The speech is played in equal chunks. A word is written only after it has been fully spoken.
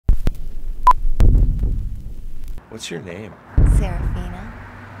What's your name? Serafina.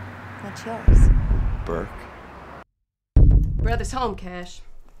 What's yours? Burke. Brother's home, Cash.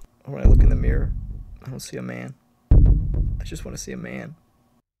 When I look in the mirror, I don't see a man. I just want to see a man.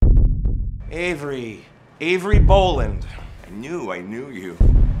 Avery. Avery Boland. I knew you.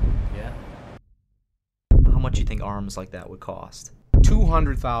 Yeah? How much do you think arms like that would cost?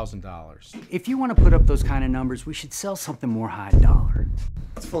 $200,000. If you want to put up those kind of numbers, we should sell something more high dollar.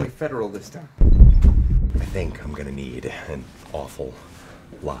 It's fully federal this time. I think I'm gonna need an awful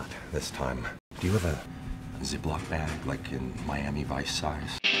lot this time. Do you have a Ziploc bag, like in Miami Vice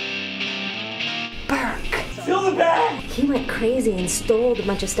size? Burke! Fill the bag! He went crazy and stole a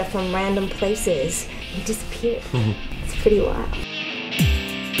bunch of stuff from random places. He disappeared. It's pretty wild.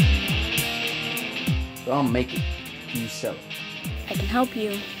 So I'll make it. You sell it. I can help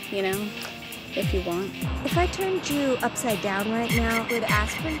you, you know, if you want. If I turned you upside down right now, would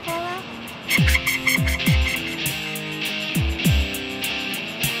aspirin fall out?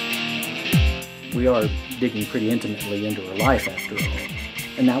 We are digging pretty intimately into her life after all.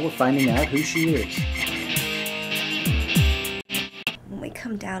 And now we're finding out who she is. When we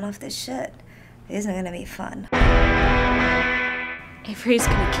come down off this shit, it isn't gonna be fun. Avery's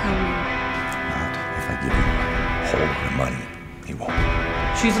gonna kill me. Not if I give you a whole lot of money. He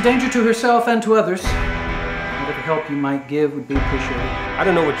won't. She's a danger to herself and to others. Whatever help you might give would be appreciated. I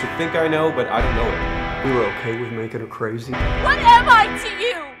don't know what you think I know, but I don't know it. We were okay with making her crazy. What am I to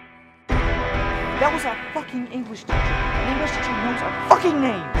you? That was our fucking English teacher. An English teacher knows our fucking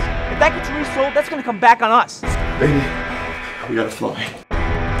names. If that gets resold, that's gonna come back on us. Baby, we gotta fly.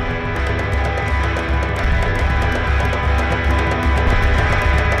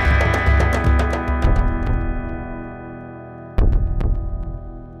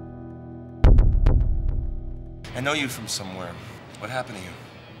 I know you from somewhere. What happened to you?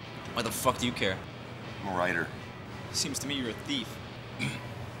 Why the fuck do you care? I'm a writer. Seems to me you're a thief.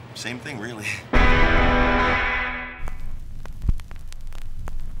 Same thing, really.